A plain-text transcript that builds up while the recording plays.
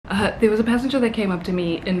There was a passenger that came up to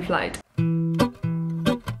me in flight.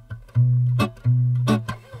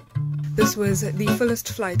 This was the fullest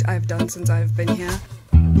flight I've done since I've been here.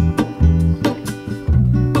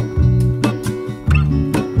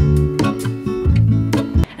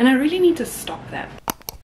 And I really need to stop that.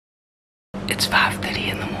 It's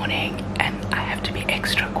 5:30 in the morning and I have to be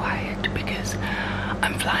extra quiet because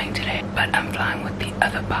I'm flying today, but I'm flying with the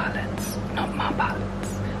other pilots, not my pilots.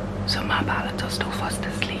 So my pilots are still fast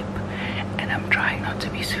asleep and I'm trying not to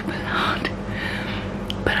be super loud.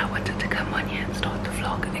 But I wanted to come on here and start the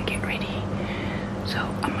vlog and get ready. So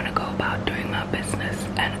I'm gonna go about doing my business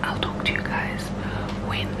and I'll talk to you guys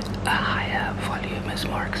when a higher volume is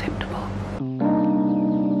more acceptable.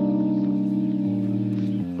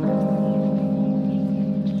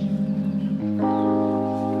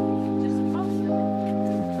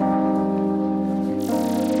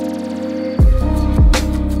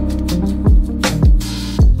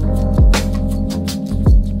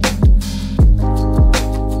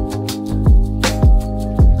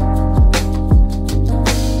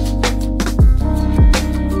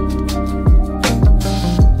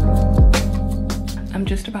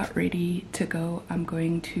 Ready to go. I'm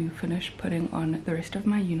going to finish putting on the rest of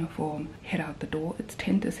my uniform, head out the door. It's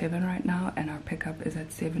 10 to 7 right now and our pickup is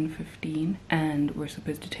at 7:15 and we're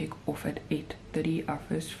supposed to take off at 8:30. Our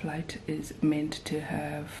first flight is meant to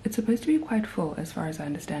have, it's supposed to be quite full as far as I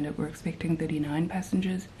understand it. We're expecting 39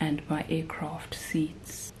 passengers and my aircraft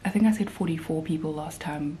seats, I think I said 44 people last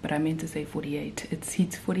time, but I meant to say 48. It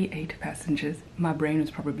seats 48 passengers. My brain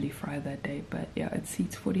was probably fried that day, but yeah, it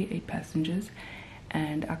seats 48 passengers.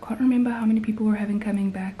 And I can't remember how many people we're having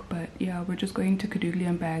coming back, but yeah, we're just going to Hlongwane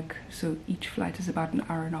and Bag, so each flight is about an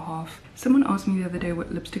hour and a half. Someone asked me the other day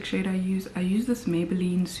what lipstick shade I use. I use this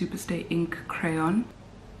Maybelline Superstay Ink Crayon.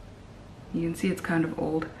 You can see it's kind of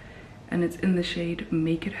old and it's in the shade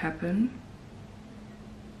Make It Happen.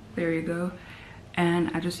 There you go. And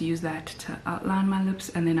I just use that to outline my lips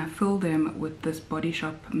and then I fill them with this Body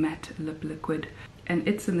Shop matte lip liquid. And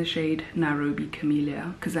it's in the shade Nairobi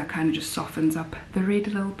Camellia because that kind of just softens up the red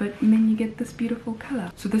a little bit and then you get this beautiful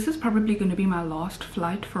color. So this is probably going to be my last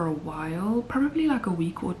flight for a while, probably like a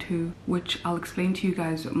week or two, which I'll explain to you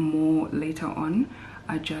guys more later on.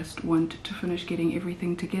 I just want to finish getting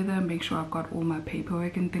everything together, make sure I've got all my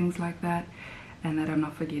paperwork and things like that, and that I'm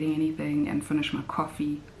not forgetting anything, and finish my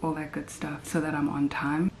coffee, all that good stuff, so that I'm on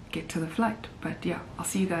time, get to the flight. But yeah, I'll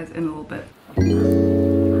see you guys in a little bit.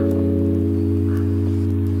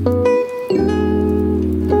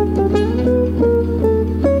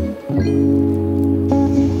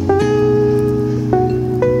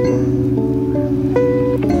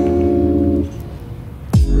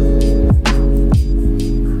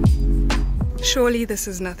 Surely this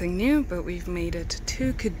is nothing new, but we've made it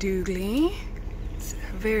to Hlongwane. It's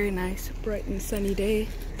a very nice, bright and sunny day.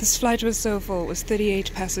 This flight was so full, it was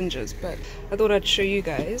 38 passengers, but I thought I'd show you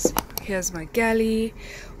guys. Here's my galley.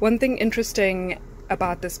 One thing interesting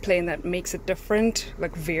about this plane that makes it different,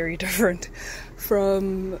 like very different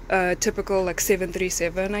from a typical like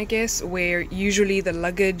 737, I guess, where usually the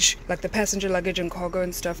luggage, like the passenger luggage and cargo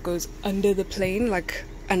and stuff, goes under the plane, like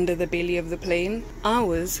under the belly of the plane.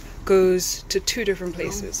 Ours goes to two different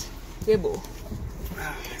places. Yebo.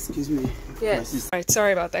 Excuse me. Yes. Right,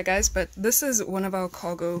 sorry about that guys, but this is one of our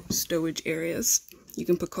cargo stowage areas. You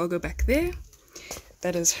can put cargo back there.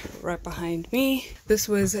 That is right behind me. This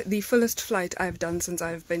was the fullest flight I've done since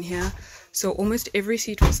I've been here, so almost every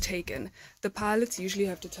seat was taken. The pilots usually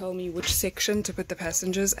have to tell me which section to put the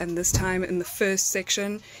passengers, and this time in the first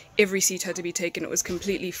section every seat had to be taken. It was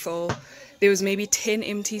completely full. There was maybe 10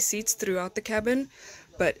 empty seats throughout the cabin,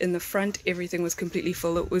 but in the front everything was completely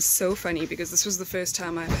full. It was so funny because this was the first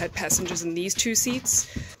time I've had passengers in these two seats.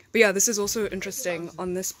 But yeah, this is also interesting.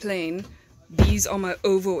 On this plane, these are my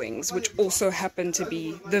overwings, which also happen to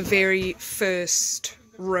be the very first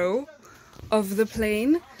row of the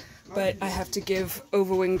plane, but I have to give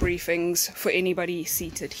overwing briefings for anybody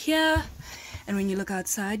seated here. And when you look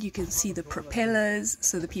outside, you can see the propellers,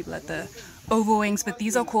 so the people at the overwings, but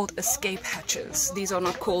these are called escape hatches. These are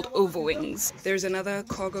not called overwings. There's another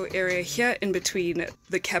cargo area here in between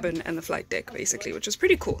the cabin and the flight deck, basically, which is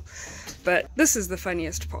pretty cool. But this is the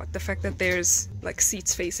funniest part, the fact that there's like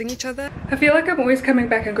seats facing each other. I feel like I'm always coming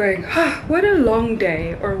back and going, ah, what a long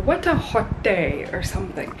day, or what a hot day, or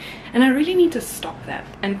something. And I really need to stop that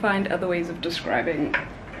and find other ways of describing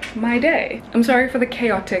my day. I'm sorry for the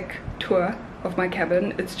chaotic tour of my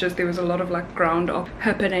cabin. It's just there was a lot of like ground up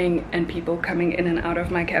happening and people coming in and out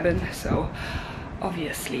of my cabin, so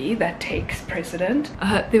obviously that takes precedent.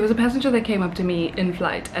 There was a passenger that came up to me in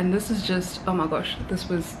flight, and this is just, oh my gosh, this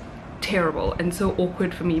was terrible and so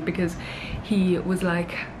awkward for me, because he was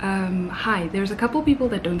like, hi, there's a couple people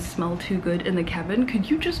that don't smell too good in the cabin, could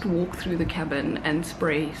you just walk through the cabin and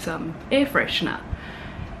spray some air freshener?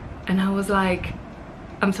 And I was like,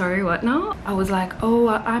 I'm sorry, what now? I was like, oh,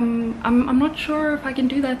 I'm not sure if I can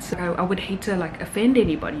do that. So I would hate to like offend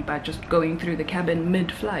anybody by just going through the cabin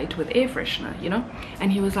mid-flight with air freshener, you know?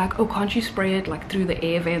 And he was like, oh, can't you spray it like through the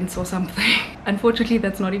air vents or something? Unfortunately,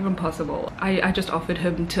 that's not even possible. I just offered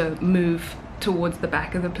him to move towards the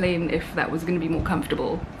back of the plane if that was going to be more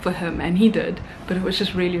comfortable for him, and he did. But it was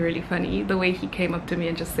just really funny the way he came up to me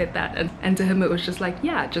and just said that, and to him it was just like,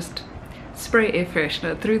 yeah, just spray air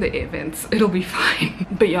freshener through the air vents, it'll be fine.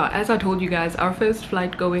 But yeah, as I told you guys, our first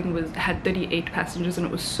flight going had 38 passengers and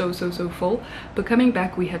it was so full, but coming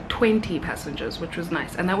back we had 20 passengers, which was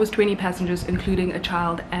nice. And that was 20 passengers including a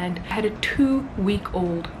child, and I had a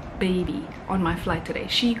 2-week-old baby on my flight today.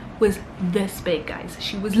 She was this big, guys.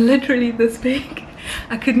 She was literally this big.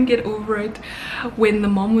 I couldn't get over it. When the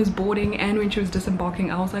mom was boarding and when she was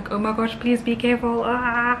disembarking, I was like, oh my gosh, please be careful.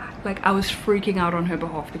 Ah! Like, I was freaking out on her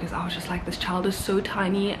behalf, because I was just like, this child is so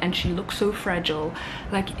tiny and she looks so fragile.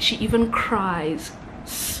 Like, she even cries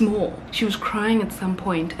small. She was crying at some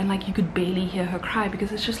point and like you could barely hear her cry,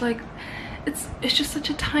 because it's just like, it's just such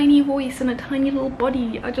a tiny voice and a tiny little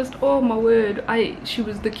body. I just, oh my word, she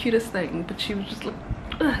was the cutest thing, but she was just like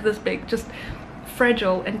this big, just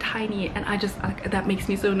fragile and tiny, and that makes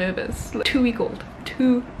me so nervous. Like,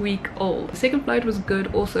 2-week-old. The second flight was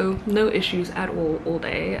good also, no issues at all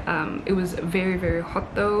day. It was very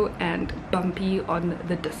hot though, and bumpy on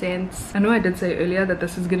the descents. I know I did say earlier that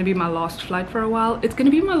this is going to be my last flight for a while. It's going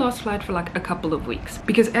to be my last flight for like a couple of weeks,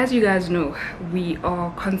 because as you guys know, we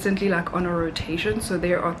are constantly like on a rotation. So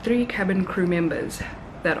there are 3 cabin crew members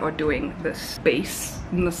that are doing this base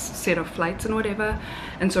in this set of flights and whatever,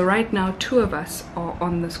 and so right now 2 of us are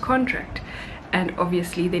on this contract, and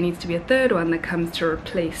obviously there needs to be a 3rd one that comes to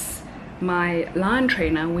replace my line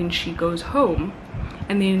trainer when she goes home,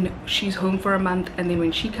 and then she's home for a month, and then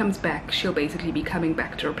when she comes back she'll basically be coming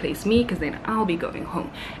back to replace me, because then I'll be going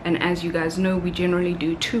home. And as you guys know, we generally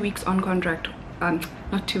do 2 weeks on contract,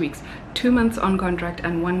 not 2 weeks, 2 months on contract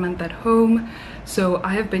and 1 month at home. So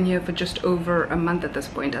I have been here for just over a month at this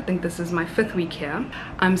point. I think this is my 5th week here.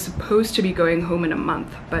 I'm supposed to be going home in a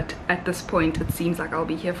month, but at this point it seems like I'll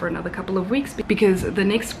be here for another couple of weeks, because the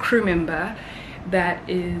next crew member that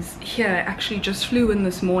is here actually just flew in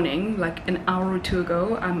this morning, like an hour or 2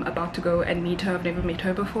 ago. I'm about to go and meet her. I've never met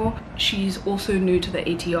her before. She's also new to the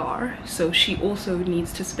ATR, so she also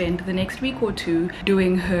needs to spend the next week or 2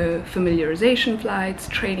 doing her familiarization flights,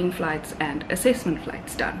 training flights, and assessment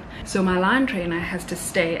flights done. So my line trainer has to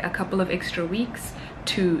stay a couple of extra weeks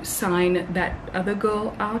to sign that other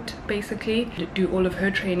girl out, basically do all of her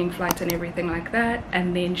training flights and everything like that,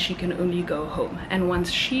 and then she can only go home. And once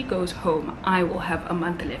she goes home, I will have a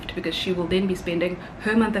month left, because she will then be spending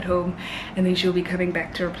her month at home, and then she'll be coming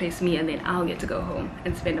back to replace me, and then I'll get to go home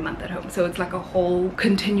and spend a month at home. So it's like a whole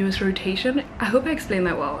continuous rotation. I hope I explained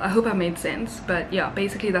that well. I hope I made sense. But yeah,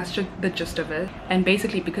 basically that's just the gist of it. And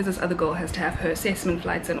basically, because this other girl has to have her assessment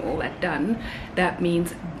flights and all that done, that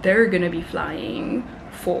means they're gonna be flying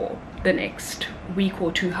for the next week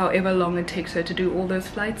or 2, however long it takes her to do all those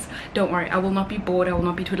flights. Don't worry, I will not be bored, I will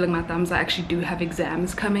not be twiddling my thumbs. I actually do have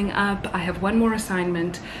exams coming up. I have 1 more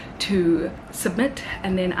assignment to submit,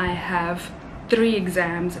 and then I have 3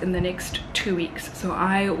 exams in the next 2 weeks, so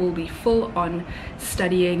I will be full on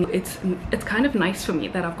studying. It's kind of nice for me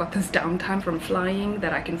that I've got this downtime from flying,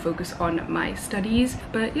 that I can focus on my studies.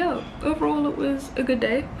 But yeah, overall it was a good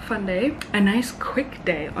day, fun day, a nice quick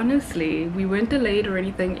day. Honestly, we weren't delayed or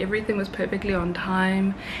anything, everything was perfectly on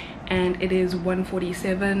time, and it is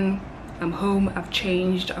 1:47. I'm home, I've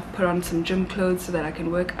changed, I've put on some gym clothes so that I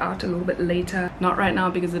can work out a little bit later. Not right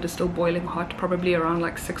now because it is still boiling hot, probably around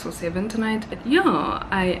like 6 or 7 tonight. But yeah,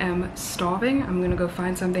 I am starving. I'm gonna go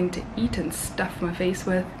find something to eat and stuff my face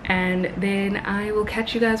with, and then I will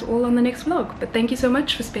catch you guys all on the next vlog. But thank you so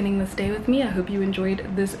much for spending this day with me. I hope you enjoyed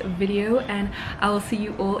this video, and I will see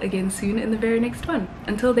you all again soon in the very next one.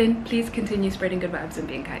 Until then, please continue spreading good vibes and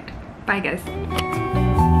being kind. Bye guys.